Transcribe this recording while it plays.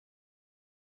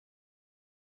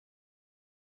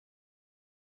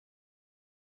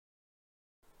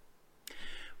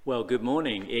Well, good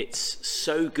morning. It's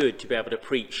so good to be able to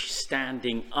preach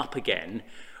standing up again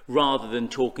rather than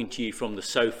talking to you from the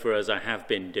sofa as I have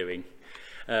been doing.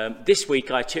 This week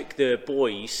I took the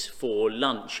boys for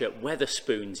lunch at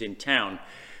Wetherspoons in town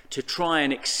to try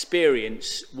and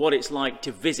experience what it's like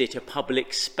to visit a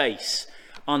public space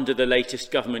under the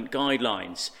latest government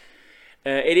guidelines.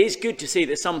 It is good to see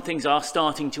that some things are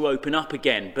starting to open up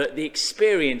again, but the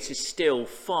experience is still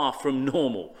far from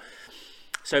normal.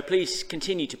 So please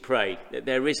continue to pray that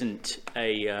there isn't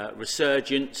a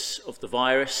resurgence of the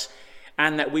virus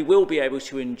and that we will be able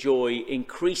to enjoy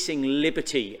increasing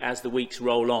liberty as the weeks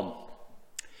roll on.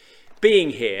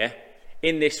 Being here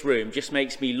in this room just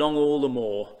makes me long all the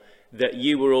more that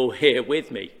you were all here with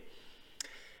me.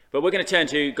 But we're going to turn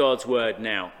to God's word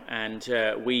now, and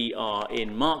we are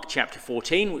in Mark chapter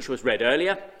 14, which was read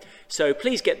earlier. So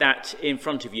please get that in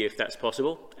front of you if that's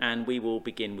possible, and we will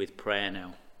begin with prayer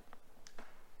now.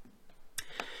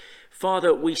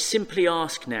 Father, we simply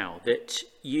ask now that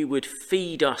you would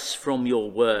feed us from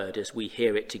your word as we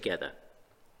hear it together.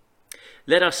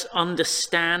 Let us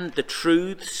understand the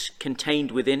truths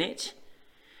contained within it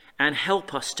and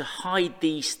help us to hide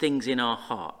these things in our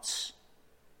hearts.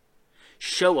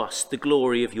 Show us the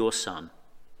glory of your Son.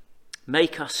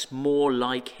 Make us more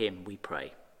like him, we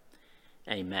pray.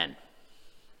 Amen.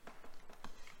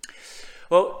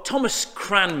 Well, Thomas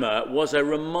Cranmer was a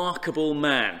remarkable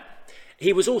man.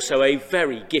 He was also a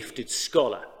very gifted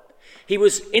scholar. He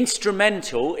was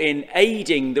instrumental in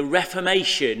aiding the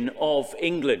Reformation of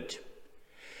England.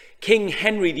 King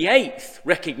Henry VIII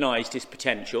recognised his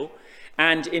potential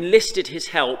and enlisted his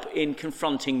help in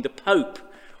confronting the Pope,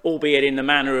 albeit in the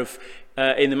matter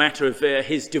of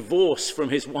his divorce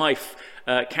from his wife,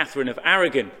 Catherine of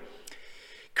Aragon.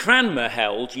 Cranmer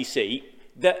held, you see,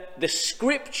 that the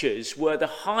scriptures were the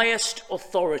highest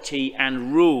authority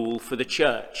and rule for the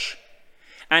church.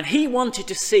 And he wanted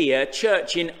to see a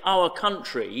church in our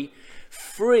country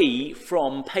free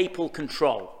from papal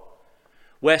control,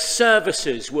 where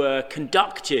services were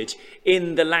conducted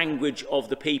in the language of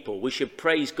the people. We should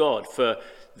praise God for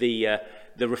the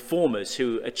reformers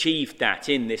who achieved that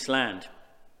in this land.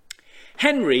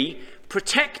 Henry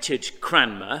protected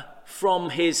Cranmer from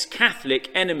his Catholic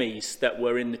enemies that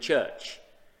were in the church.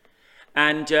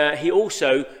 And he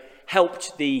also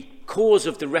helped the cause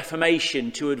of the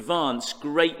Reformation to advance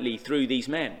greatly through these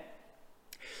men.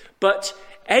 But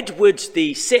Edward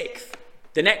VI,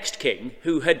 the next king,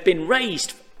 who had been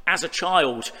raised as a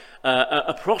child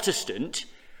a Protestant,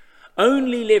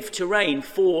 only lived to reign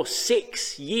for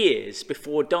 6 years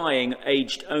before dying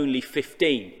aged only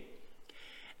 15.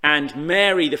 And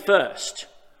Mary I,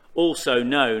 also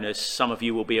known, as some of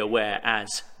you will be aware,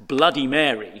 as Bloody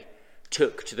Mary,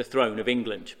 took to the throne of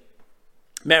England.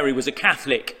 Mary was a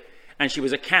Catholic, and she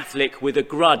was a Catholic with a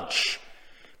grudge,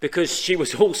 because she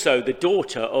was also the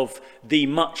daughter of the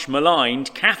much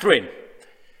maligned Catherine.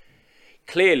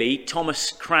 Clearly,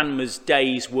 Thomas Cranmer's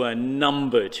days were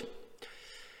numbered.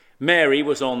 Mary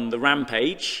was on the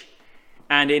rampage,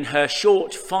 and in her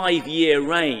short 5-year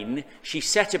reign, she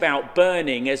set about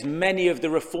burning as many of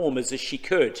the reformers as she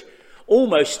could.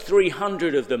 Almost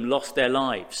 300 of them lost their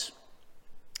lives.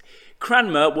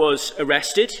 Cranmer was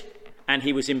arrested, and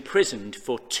he was imprisoned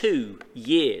for 2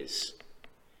 years.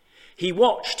 He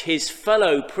watched his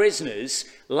fellow prisoners,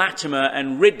 Latimer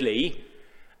and Ridley,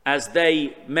 as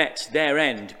they met their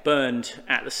end, burned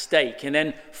at the stake. And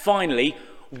then finally,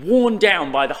 worn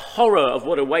down by the horror of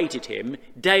what awaited him,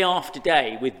 day after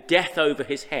day, with death over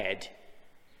his head,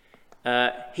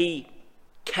 he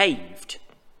caved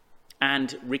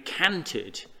and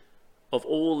recanted of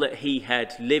all that he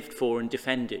had lived for and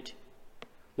defended.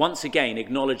 Once again,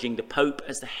 acknowledging the Pope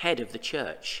as the head of the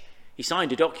church. He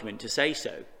signed a document to say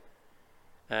so.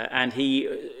 And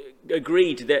he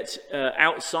agreed that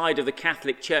outside of the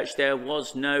Catholic Church there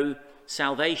was no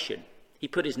salvation. He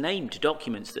put his name to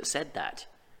documents that said that.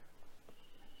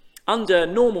 Under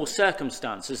normal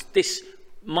circumstances, this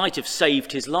might have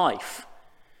saved his life,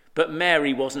 but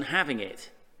Mary wasn't having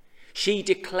it. She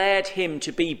declared him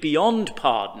to be beyond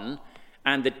pardon,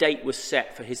 and the date was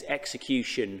set for his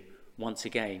execution once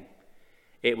again.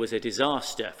 It was a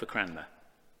disaster for Cranmer.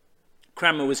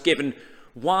 Cranmer was given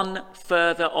one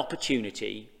further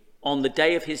opportunity on the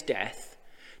day of his death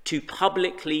to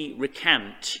publicly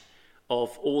recant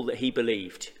of all that he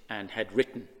believed and had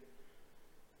written.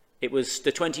 It was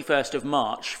the 21st of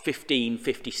March,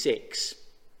 1556.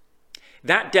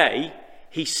 That day,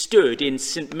 he stood in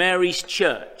St. Mary's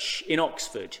Church in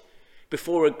Oxford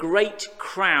before a great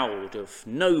crowd of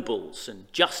nobles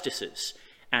and justices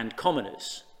and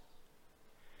commoners.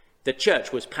 The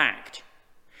church was packed,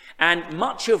 And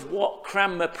much of what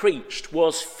Cranmer preached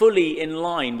was fully in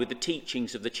line with the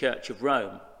teachings of the Church of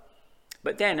Rome.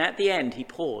 But then at the end, he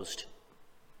paused.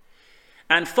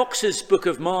 And Fox's Book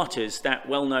of Martyrs, that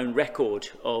well-known record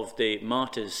of the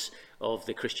martyrs of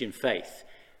the Christian faith,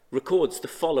 records the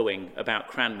following about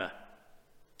Cranmer.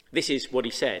 This is what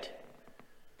he said.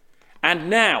 "And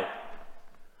now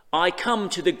I come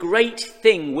to the great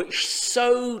thing which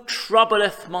so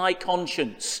troubleth my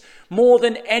conscience, more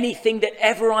than anything that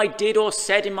ever I did or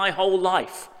said in my whole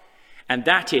life, and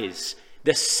that is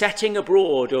the setting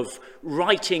abroad of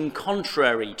writing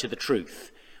contrary to the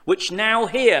truth, which now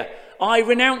here I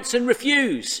renounce and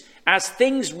refuse, as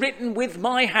things written with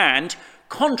my hand,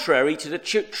 contrary to the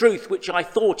truth which I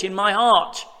thought in my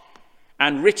heart,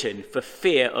 and written for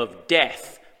fear of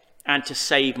death, and to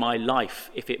save my life,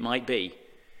 if it might be.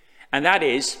 And that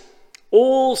is,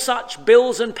 all such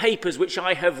bills and papers which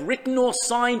I have written or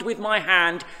signed with my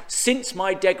hand since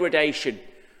my degradation,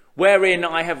 wherein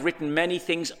I have written many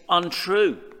things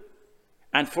untrue.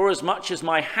 And forasmuch as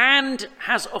my hand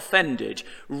has offended,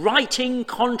 writing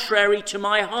contrary to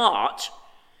my heart,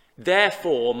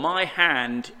 therefore my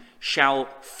hand shall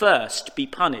first be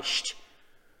punished.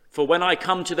 For when I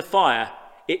come to the fire,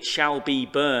 it shall be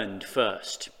burned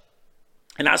first.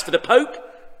 And as for the Pope,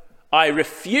 I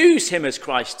refuse him as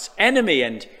Christ's enemy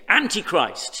and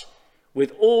antichrist,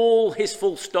 with all his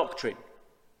false doctrine.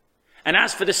 And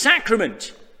as for the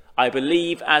sacrament, I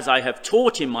believe as I have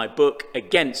taught in my book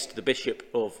against the Bishop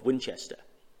of Winchester."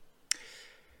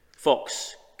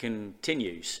 Fox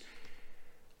continues,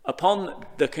 "Upon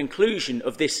the conclusion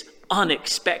of this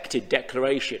unexpected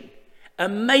declaration,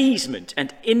 amazement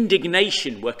and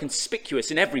indignation were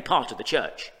conspicuous in every part of the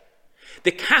church.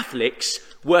 The Catholics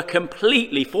were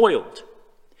completely foiled,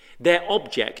 their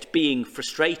object being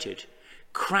frustrated.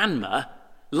 Cranmer,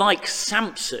 like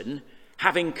Samson,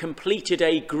 having completed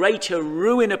a greater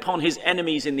ruin upon his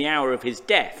enemies in the hour of his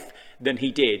death than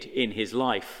he did in his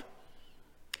life."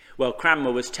 Well,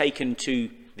 Cranmer was taken to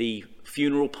the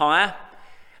funeral pyre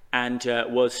and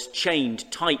was chained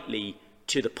tightly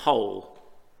to the pole.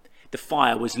 The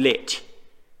fire was lit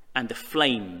and the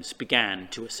flames began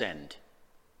to ascend.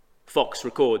 Fox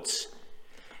records,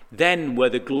 "Then were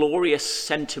the glorious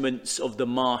sentiments of the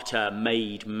martyr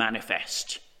made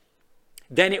manifest.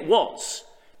 Then it was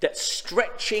that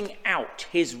stretching out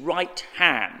his right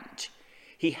hand,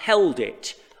 he held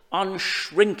it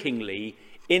unshrinkingly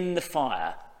in the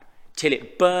fire till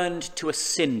it burned to a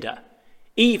cinder,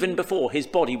 even before his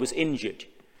body was injured,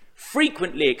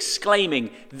 frequently exclaiming,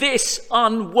 'This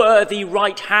unworthy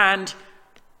right hand,'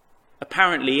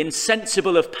 apparently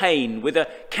insensible of pain, with a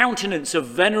countenance of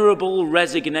venerable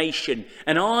resignation,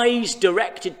 and eyes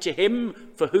directed to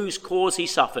him for whose cause he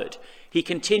suffered, he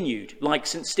continued, like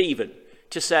St. Stephen,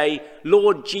 to say,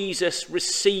 'Lord Jesus,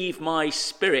 receive my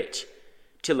spirit,'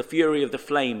 till the fury of the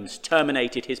flames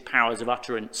terminated his powers of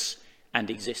utterance and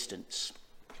existence."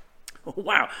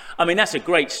 Wow, I mean, that's a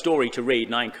great story to read,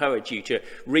 and I encourage you to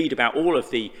read about all of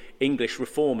the English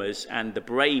reformers and the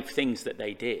brave things that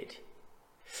they did.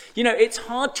 You know, it's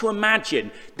hard to imagine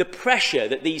the pressure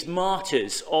that these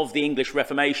martyrs of the English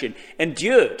Reformation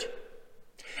endured.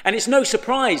 And it's no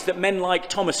surprise that men like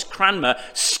Thomas Cranmer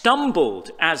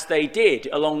stumbled as they did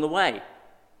along the way.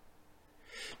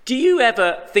 Do you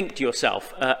ever think to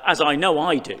yourself, as I know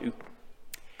I do,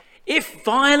 if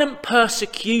violent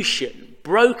persecution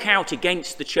broke out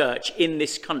against the church in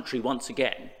this country once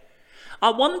again, I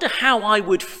wonder how I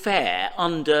would fare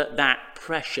under that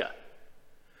pressure.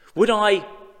 Would I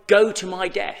go to my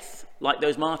death like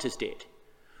those martyrs did?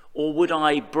 Or would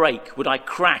I break, would I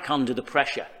crack under the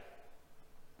pressure?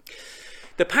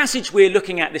 The passage we're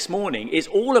looking at this morning is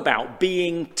all about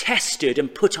being tested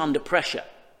and put under pressure.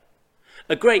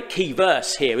 A great key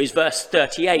verse here is verse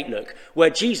 38, look, where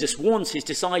Jesus warns his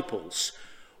disciples,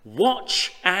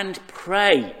 "Watch and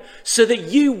pray so that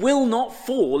you will not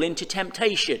fall into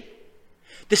temptation.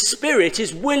 The spirit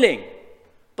is willing,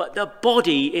 but the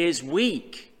body is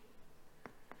weak."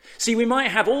 See, we might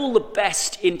have all the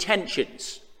best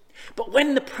intentions, but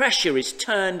when the pressure is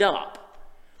turned up,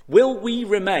 will we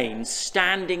remain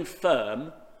standing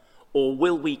firm or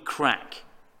will we crack?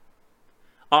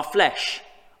 Our flesh,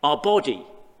 our body,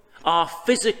 our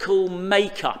physical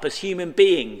makeup as human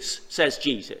beings, says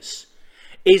Jesus,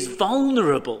 is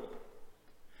vulnerable,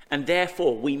 and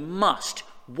therefore we must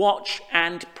watch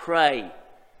and pray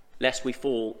lest we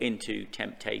fall into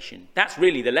temptation. That's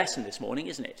really the lesson this morning,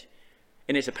 isn't it?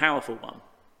 And it's a powerful one.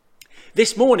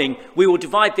 This morning, we will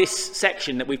divide this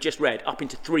section that we've just read up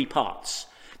into 3 parts: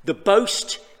 the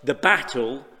boast, the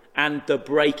battle, and the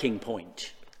breaking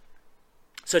point.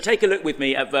 So take a look with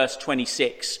me at verse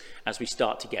 26 as we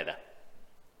start together.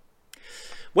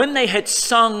 When they had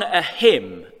sung a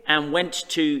hymn and went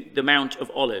to the Mount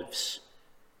of Olives,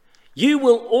 "You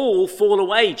will all fall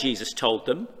away," Jesus told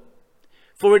them,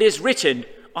 "for it is written,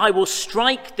 I will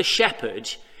strike the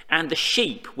shepherd and the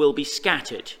sheep will be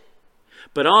scattered.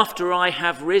 But after I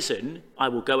have risen, I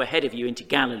will go ahead of you into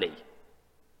Galilee."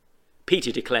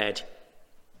 Peter declared,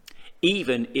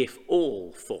 even if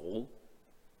all fall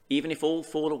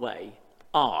away,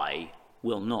 I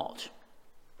will not."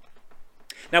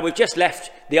 Now, we've just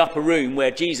left the upper room where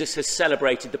Jesus has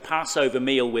celebrated the Passover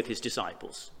meal with his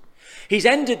disciples. He's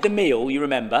ended the meal, you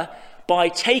remember, by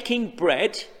taking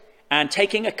bread and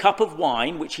taking a cup of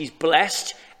wine, which he's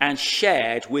blessed and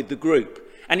shared with the group.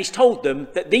 And he's told them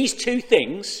that these two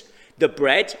things, the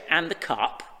bread and the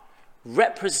cup,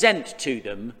 represent to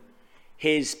them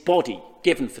his body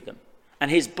given for them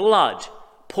and his blood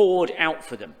poured out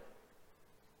for them.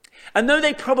 And though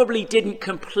they probably didn't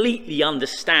completely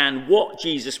understand what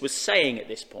Jesus was saying at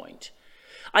this point,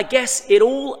 I guess it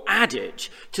all added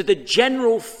to the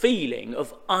general feeling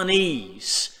of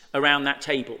unease around that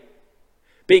table.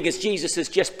 Being as Jesus has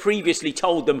just previously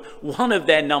told them one of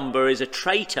their number is a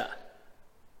traitor.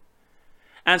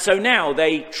 And so now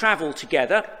they travel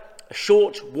together, a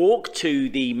short walk to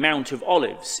the Mount of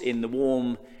Olives in the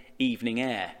warm evening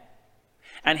air.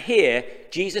 And here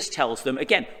Jesus tells them,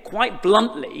 again, quite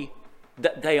bluntly,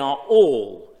 that they are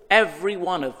all, every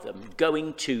one of them,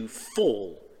 going to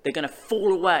fall. They're going to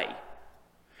fall away.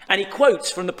 And he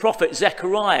quotes from the prophet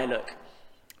Zechariah, look,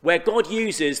 where God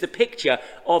uses the picture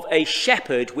of a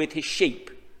shepherd with his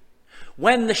sheep.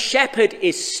 When the shepherd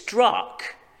is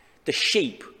struck, the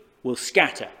sheep will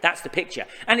scatter. That's the picture.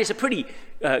 And it's a pretty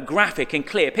graphic and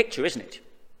clear picture, isn't it?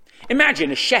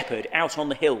 Imagine a shepherd out on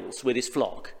the hills with his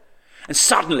flock, and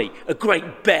suddenly a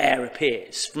great bear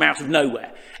appears from out of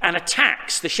nowhere and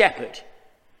attacks the shepherd.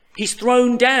 He's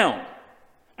thrown down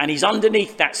and he's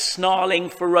underneath that snarling,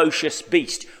 ferocious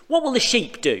beast. What will the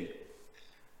sheep do?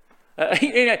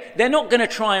 They're not going to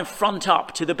try and front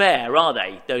up to the bear, are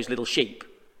they, those little sheep?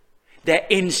 Their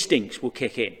instincts will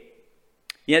kick in.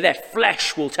 Their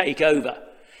flesh will take over.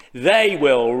 They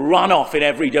will run off in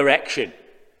every direction,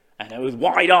 and with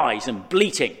wide eyes and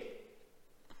bleating.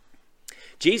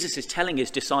 Jesus is telling his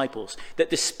disciples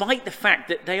that despite the fact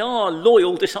that they are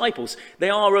loyal disciples, they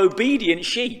are obedient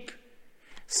sheep,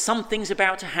 something's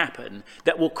about to happen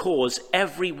that will cause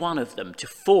every one of them to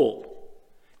fall.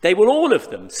 They will all of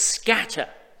them scatter.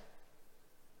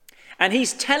 And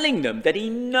he's telling them that he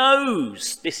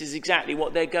knows this is exactly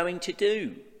what they're going to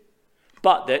do.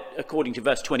 But that, according to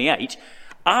verse 28,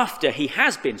 after he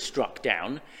has been struck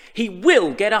down, he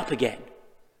will get up again.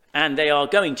 And they are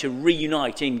going to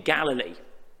reunite in Galilee.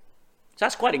 So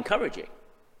that's quite encouraging.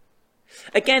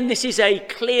 Again, this is a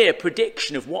clear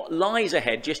prediction of what lies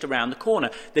ahead just around the corner,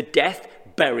 the death,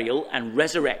 burial, and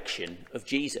resurrection of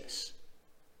Jesus.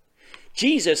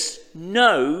 Jesus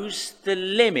knows the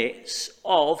limits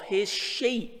of his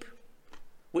sheep,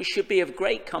 which should be of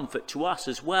great comfort to us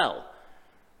as well,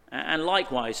 and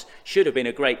likewise should have been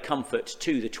a great comfort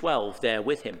to the 12 there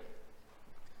with him.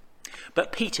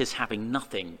 But Peter's having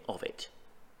nothing of it.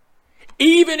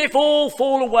 "Even if all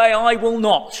fall away, I will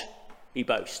not," he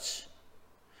boasts.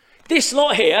 This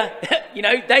lot here,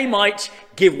 they might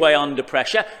give way under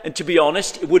pressure, and to be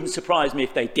honest, it wouldn't surprise me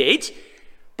if they did,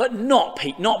 but not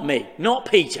me,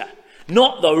 not Peter,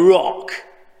 not the rock.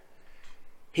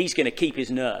 He's going to keep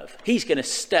his nerve. He's going to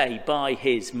stay by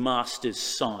his master's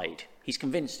side. He's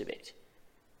convinced of it.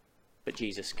 But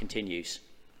Jesus continues,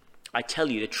 "I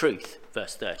tell you the truth,"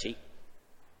 verse 30.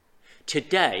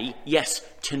 "Today, yes,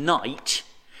 tonight,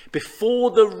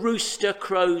 before the rooster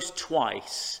crows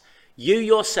twice, you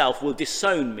yourself will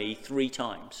disown me 3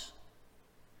 times.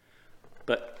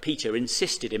 But Peter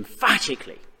insisted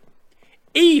emphatically,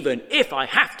 "Even if I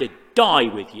have to die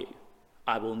with you,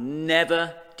 I will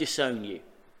never disown you."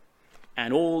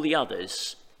 And all the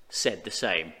others said the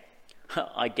same.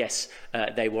 I guess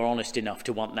they were honest enough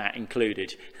to want that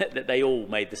included, that they all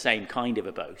made the same kind of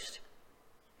a boast.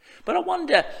 But I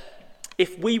wonder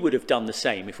if we would have done the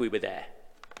same if we were there.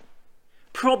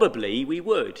 Probably we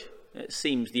would.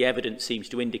 The evidence seems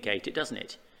to indicate it, doesn't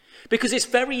it? Because it's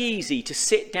very easy to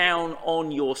sit down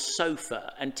on your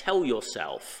sofa and tell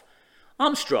yourself,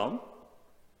 "I'm strong,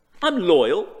 I'm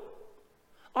loyal,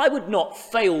 I would not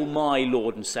fail my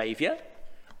Lord and Saviour.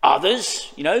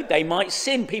 Others, they might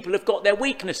sin. People have got their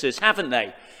weaknesses, haven't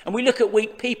they? And we look at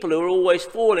weak people who are always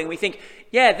falling. We think,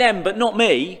 yeah, them, but not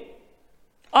me.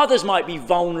 Others might be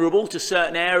vulnerable to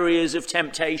certain areas of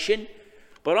temptation,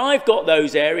 but I've got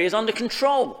those areas under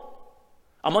control.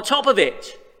 I'm on top of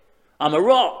it. I'm a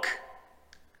rock.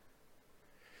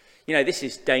 You know, this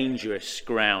is dangerous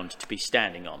ground to be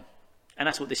standing on. And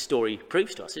that's what this story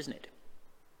proves to us, isn't it?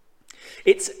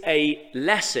 It's a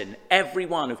lesson every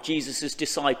one of Jesus'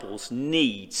 disciples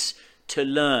needs to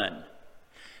learn.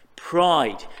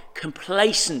 Pride,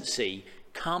 complacency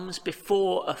comes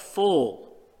before a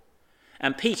fall.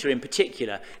 And Peter in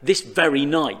particular, this very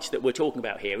night that we're talking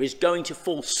about here, is going to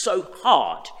fall so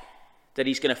hard that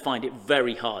he's going to find it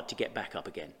very hard to get back up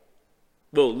again.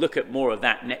 We'll look at more of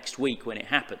that next week when it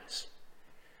happens.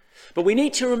 But we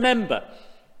need to remember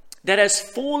that as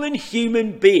fallen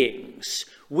human beings,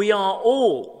 we are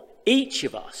all, each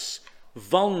of us,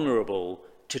 vulnerable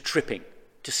to tripping,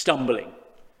 to stumbling,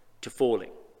 to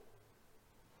falling.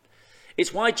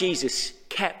 It's why Jesus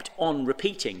kept on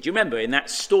repeating. Do you remember in that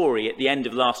story at the end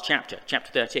of last chapter,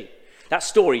 chapter 13? That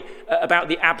story about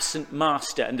the absent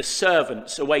master and the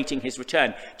servants awaiting his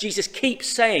return. Jesus keeps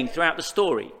saying throughout the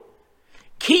story,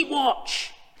 keep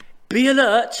watch, be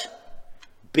alert,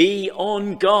 be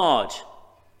on guard.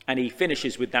 And he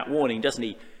finishes with that warning, doesn't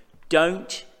he?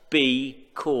 Don't be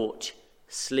caught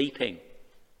sleeping.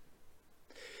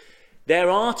 There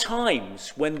are times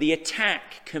when the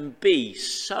attack can be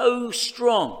so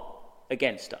strong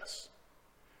against us.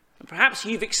 And perhaps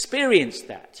you've experienced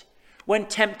that when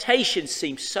temptation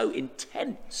seems so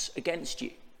intense against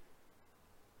you.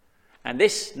 And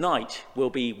this night will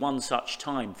be one such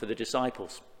time for the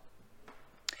disciples.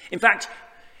 In fact,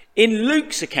 in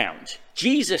Luke's account,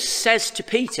 Jesus says to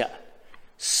Peter,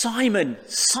 Simon,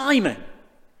 Simon,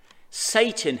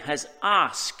 Satan has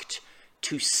asked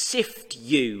to sift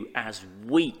you as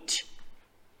wheat.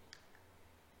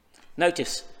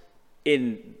 Notice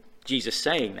in Jesus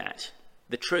saying that,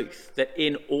 the truth, that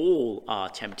in all our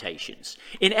temptations,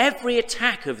 in every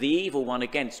attack of the evil one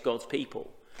against God's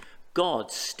people,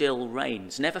 God still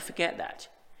reigns. Never forget that.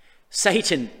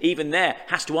 Satan, even there,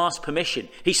 has to ask permission.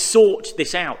 He sought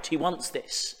this out. He wants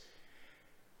this.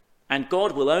 And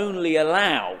God will only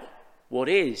allow what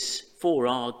is for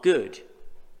our good.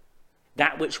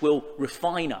 That which will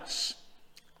refine us.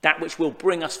 That which will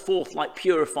bring us forth like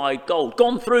purified gold.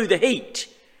 Gone through the heat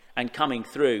and coming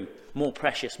through more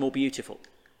precious, more beautiful.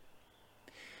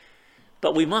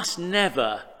 But we must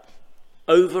never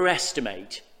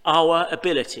overestimate our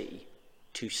ability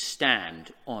to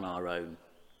stand on our own.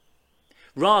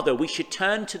 Rather, we should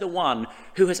turn to the one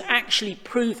who has actually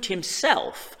proved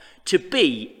himself to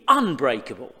be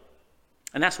unbreakable.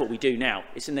 And that's what we do now.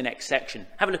 It's in the next section.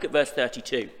 Have a look at verse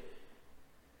 32.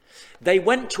 They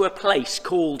went to a place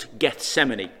called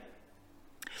Gethsemane.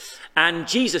 And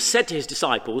Jesus said to his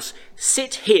disciples,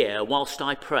 sit here whilst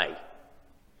I pray.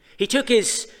 He took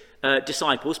his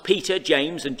disciples, Peter,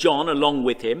 James and John, along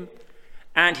with him,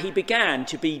 and he began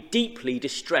to be deeply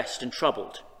distressed and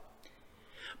troubled.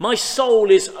 My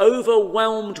soul is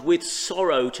overwhelmed with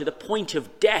sorrow to the point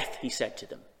of death, he said to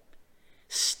them.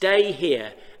 Stay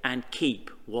here and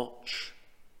keep watch.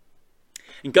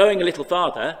 And going a little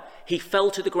farther, he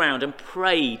fell to the ground and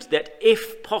prayed that,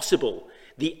 if possible,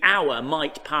 the hour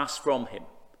might pass from him.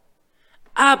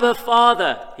 Abba,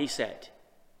 Father, he said,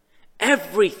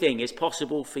 everything is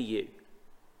possible for you.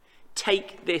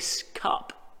 Take this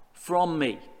cup from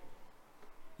me.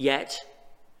 Yet,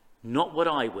 not what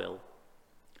I will,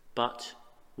 but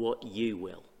what you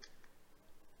will.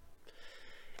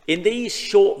 In these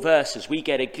short verses, we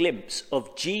get a glimpse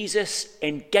of Jesus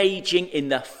engaging in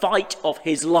the fight of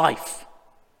his life.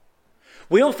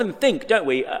 We often think, don't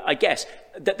we, I guess,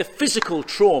 that the physical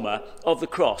trauma of the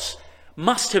cross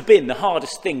must have been the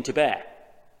hardest thing to bear.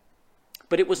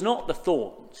 But it was not the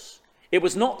thorns. It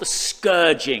was not the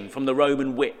scourging from the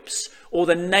Roman whips or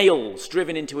the nails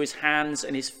driven into his hands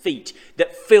and his feet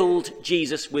that filled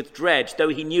Jesus with dread, though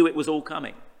he knew it was all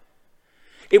coming.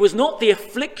 It was not the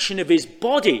affliction of his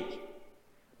body,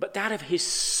 but that of his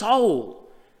soul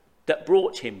that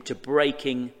brought him to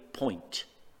breaking point.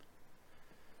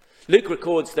 Luke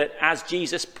records that as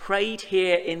Jesus prayed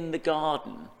here in the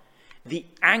garden, the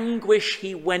anguish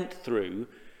he went through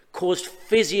caused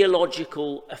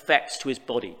physiological effects to his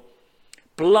body.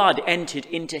 Blood entered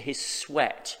into his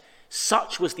sweat.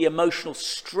 Such was the emotional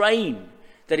strain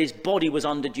that his body was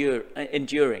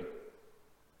enduring.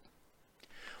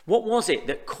 What was it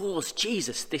that caused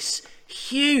Jesus this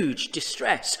huge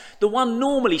distress, the one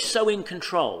normally so in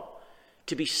control,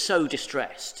 to be so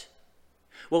distressed?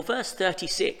 Well, verse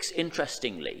 36,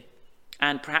 interestingly,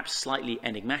 and perhaps slightly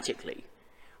enigmatically,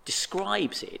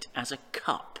 describes it as a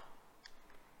cup.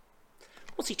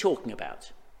 What's he talking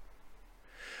about?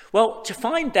 Well, to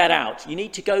find that out, you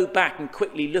need to go back and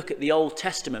quickly look at the Old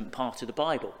Testament part of the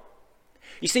Bible.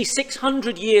 You see,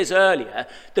 600 years earlier,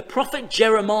 the prophet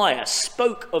Jeremiah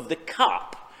spoke of the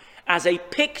cup as a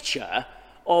picture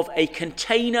of a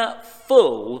container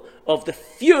full of the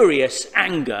furious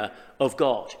anger of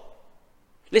God.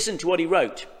 Listen to what he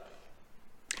wrote.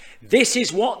 "This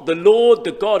is what the Lord,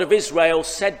 the God of Israel,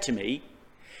 said to me.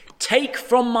 Take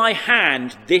from my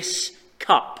hand this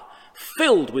cup,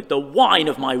 filled with the wine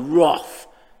of my wrath,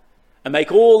 and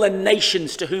make all the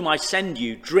nations to whom I send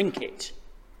you drink it.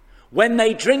 When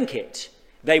they drink it,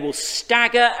 they will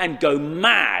stagger and go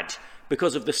mad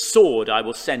because of the sword I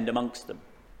will send amongst them."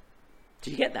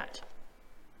 Did you get that?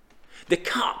 The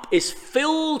cup is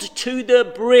filled to the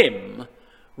brim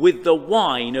with the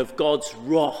wine of God's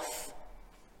wrath.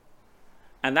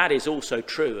 And that is also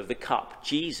true of the cup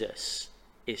Jesus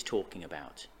is talking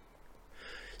about.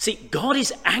 See, God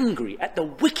is angry at the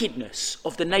wickedness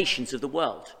of the nations of the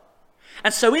world.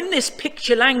 And so in this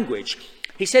picture language,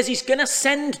 he says he's going to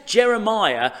send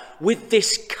Jeremiah with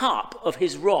this cup of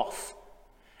his wrath.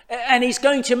 And he's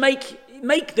going to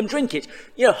make them drink it,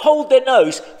 hold their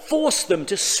nose, force them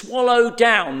to swallow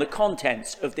down the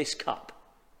contents of this cup.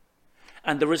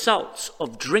 And the results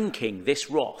of drinking this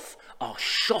wrath are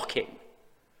shocking.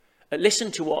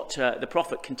 Listen to what the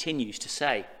prophet continues to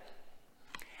say.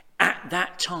 "At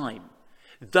that time,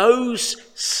 those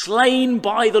slain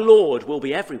by the Lord will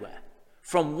be everywhere,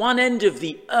 from one end of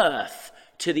the earth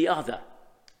to the other.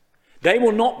 They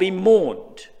will not be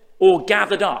mourned or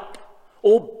gathered up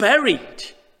or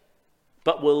buried,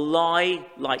 but will lie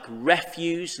like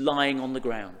refuse lying on the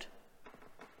ground."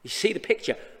 You see the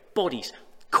picture? Bodies,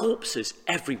 corpses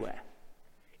everywhere.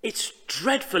 It's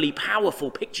dreadfully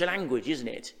powerful picture language, isn't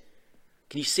it?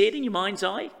 Can you see it in your mind's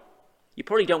eye? You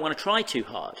probably don't want to try too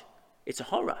hard. It's a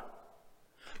horror.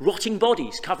 Rotting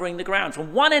bodies covering the ground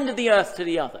from one end of the earth to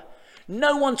the other.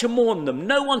 No one to mourn them,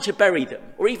 no one to bury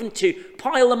them, or even to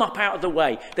pile them up out of the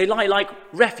way. They lie like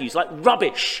refuse, like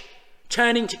rubbish,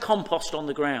 turning to compost on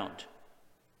the ground.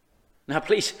 Now,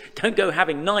 please don't go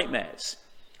having nightmares.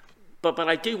 But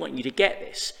I do want you to get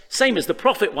this. Same as the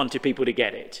prophet wanted people to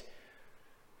get it.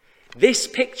 This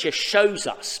picture shows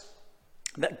us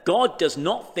that God does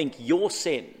not think your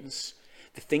sins,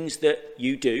 the things that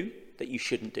you do that you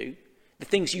shouldn't do, the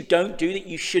things you don't do that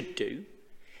you should do,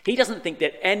 he doesn't think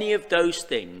that any of those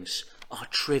things are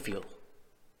trivial.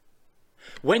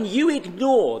 When you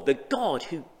ignore the God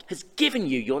who has given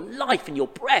you your life and your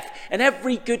breath and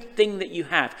every good thing that you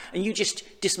have, and you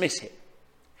just dismiss him,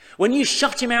 when you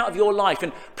shut him out of your life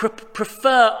and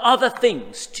prefer other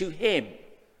things to him,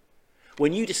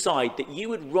 when you decide that you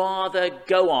would rather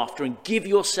go after and give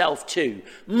yourself to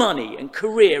money and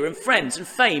career and friends and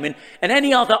fame and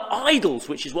any other idols,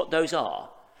 which is what those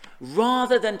are,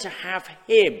 rather than to have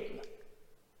him.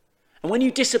 And when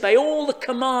you disobey all the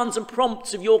commands and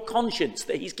prompts of your conscience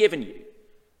that he's given you,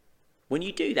 when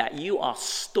you do that, you are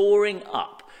storing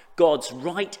up God's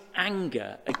right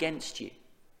anger against you.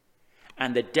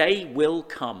 And the day will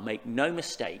come, make no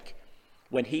mistake,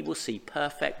 when he will see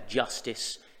perfect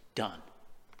justice done.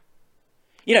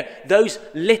 Those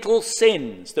little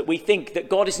sins that we think that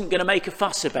God isn't going to make a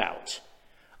fuss about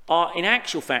are in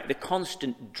actual fact the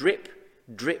constant drip,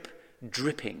 drip,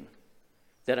 dripping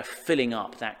that are filling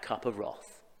up that cup of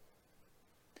wrath.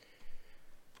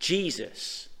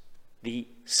 Jesus, the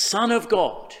Son of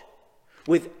God,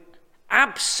 with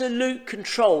absolute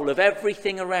control of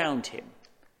everything around him,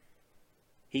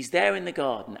 he's there in the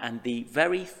garden, and the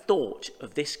very thought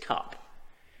of this cup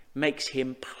makes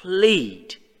him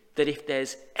plead that if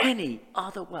there's any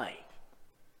other way.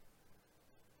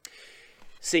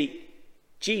 See,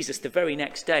 Jesus the very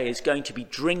next day is going to be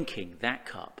drinking that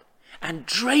cup and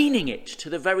draining it to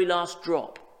the very last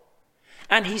drop.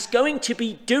 And he's going to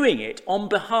be doing it on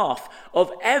behalf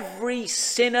of every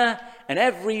sinner and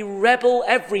every rebel,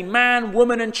 every man,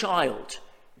 woman and child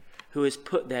who has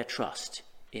put their trust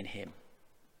in him.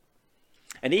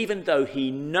 And even though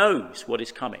he knows what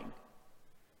is coming,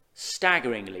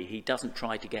 staggeringly, he doesn't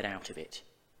try to get out of it.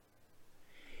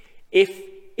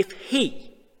 If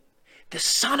he, the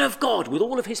Son of God, with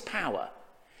all of his power,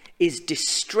 is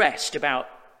distressed about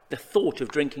the thought of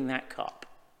drinking that cup,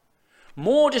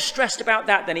 more distressed about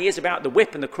that than he is about the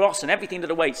whip and the cross and everything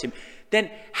that awaits him,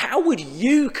 then how would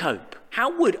you cope?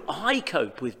 How would I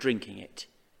cope with drinking it?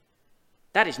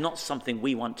 That is not something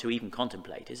we want to even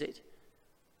contemplate, is it?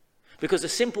 Because the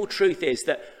simple truth is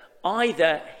that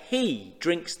either he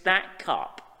drinks that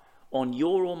cup on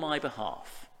your or my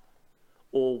behalf,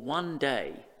 or one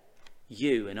day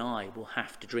you and I will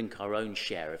have to drink our own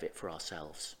share of it for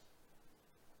ourselves.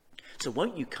 So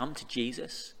won't you come to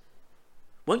Jesus?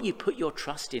 Won't you put your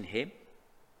trust in him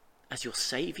as your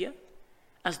Saviour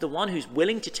as the one who's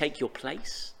willing to take your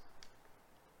place?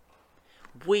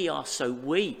 We are so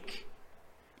weak,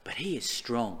 but he is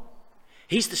strong.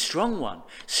 He's the strong one,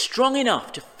 strong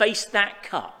enough to face that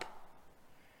cup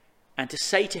and to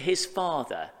say to his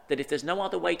Father that if there's no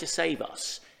other way to save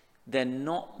us, then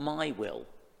not my will,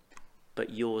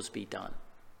 but yours be done.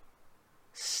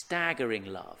 Staggering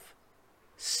love,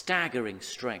 staggering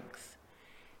strength.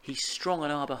 He's strong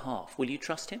on our behalf. Will you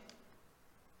trust him?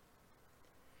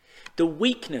 The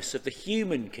weakness of the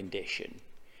human condition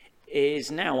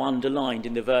is now underlined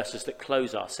in the verses that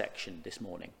close our section this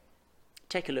morning.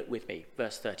 Take a look with me,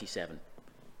 verse 37.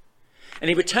 And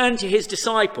he returned to his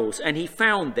disciples and he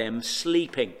found them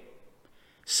sleeping.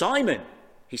 Simon,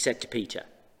 he said to Peter,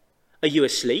 are you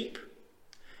asleep?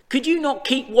 Could you not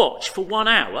keep watch for 1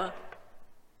 hour?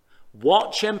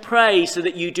 Watch and pray so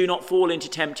that you do not fall into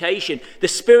temptation. The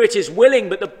spirit is willing,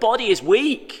 but the body is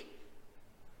weak.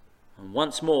 And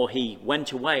once more he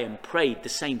went away and prayed the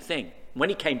same thing. When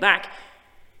he came back,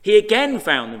 he again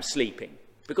found them sleeping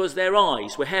because their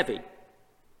eyes were heavy.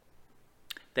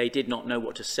 They did not know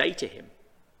what to say to him.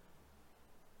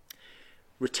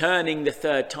 Returning the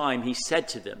third time, he said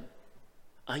to them,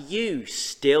 are you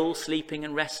still sleeping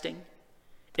and resting?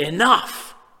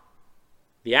 Enough!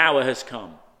 The hour has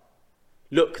come.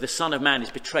 Look, the Son of Man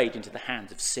is betrayed into the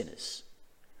hands of sinners.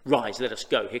 Rise, let us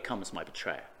go. Here comes my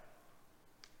betrayer.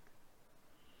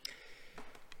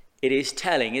 It is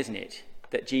telling, isn't it,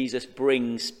 that Jesus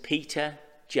brings Peter,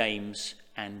 James,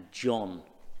 and John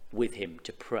with him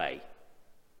to pray.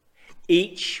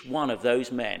 Each one of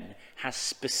those men has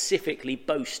specifically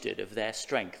boasted of their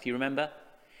strength. You remember?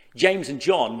 James and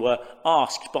John were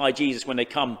asked by Jesus when they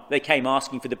came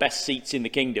asking for the best seats in the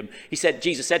kingdom.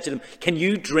 Jesus said to them, can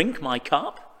you drink my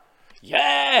cup?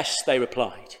 Yes, they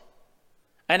replied.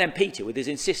 And then Peter with his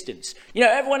insistence,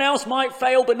 everyone else might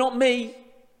fail, but not me.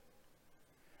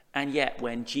 And yet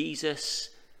when Jesus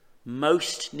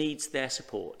most needs their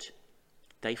support,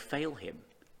 they fail him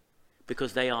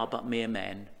because they are but mere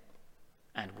men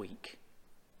and weak.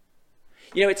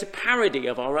 It's a parody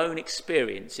of our own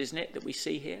experience, isn't it, that we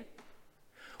see here?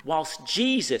 Whilst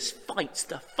Jesus fights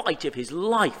the fight of his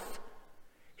life,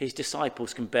 his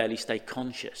disciples can barely stay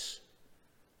conscious.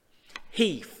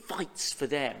 He fights for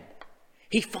them.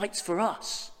 He fights for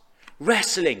us,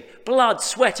 wrestling, blood,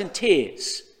 sweat and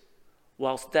tears,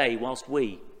 whilst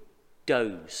we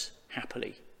doze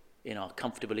happily in our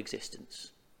comfortable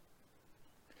existence.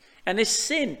 And this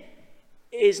sin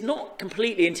is not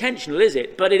completely intentional, is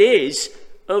it? But it is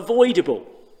avoidable.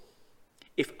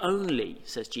 If only,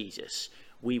 says Jesus,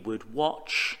 we would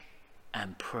watch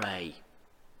and pray.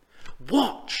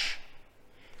 Watch.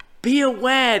 Be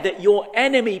aware that your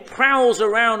enemy prowls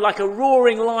around like a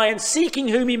roaring lion, seeking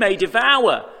whom he may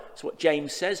devour. That's what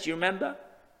James says, do you remember?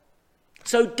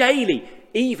 So daily,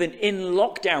 even in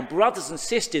lockdown, brothers and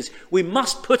sisters, we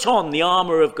must put on the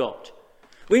armour of God.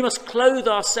 We must clothe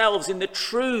ourselves in the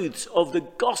truths of the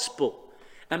gospel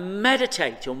and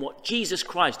meditate on what Jesus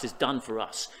Christ has done for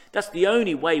us. That's the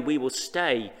only way we will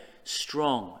stay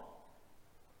strong.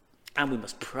 And we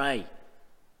must pray.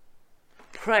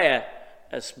 Prayer,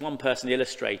 as one person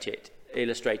illustrated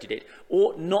it,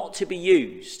 ought not to be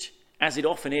used, as it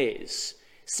often is,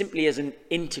 simply as an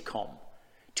intercom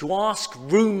to ask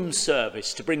room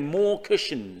service to bring more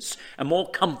cushions and more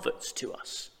comforts to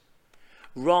us.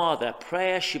 Rather,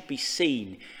 prayer should be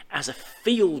seen as a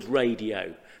field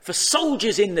radio for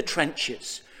soldiers in the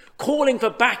trenches, calling for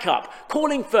backup,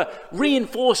 calling for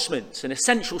reinforcements and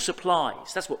essential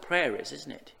supplies. That's what prayer is,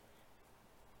 isn't it?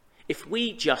 If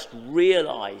we just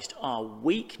realised our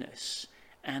weakness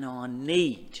and our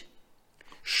need,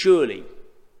 surely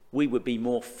we would be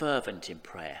more fervent in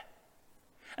prayer.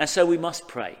 And so we must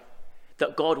pray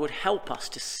that God would help us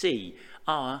to see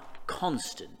our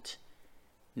constant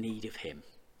need of him.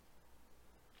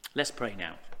 Let's pray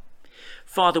now.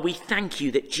 Father, we thank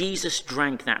you that Jesus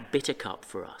drank that bitter cup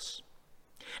for us.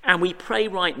 And we pray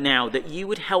right now that you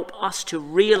would help us to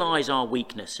realise our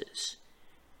weaknesses,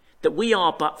 that we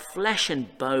are but flesh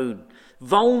and bone,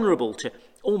 vulnerable to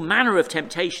all manner of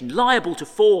temptation, liable to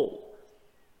fall,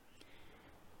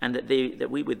 and that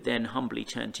we would then humbly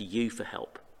turn to you for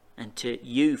help and to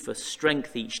you for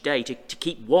strength each day, to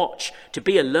keep watch, to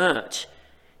be alert,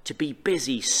 to be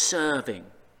busy serving,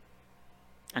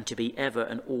 and to be ever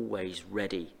and always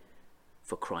ready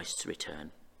for Christ's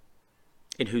return.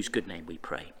 In whose good name we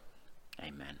pray.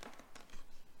 Amen.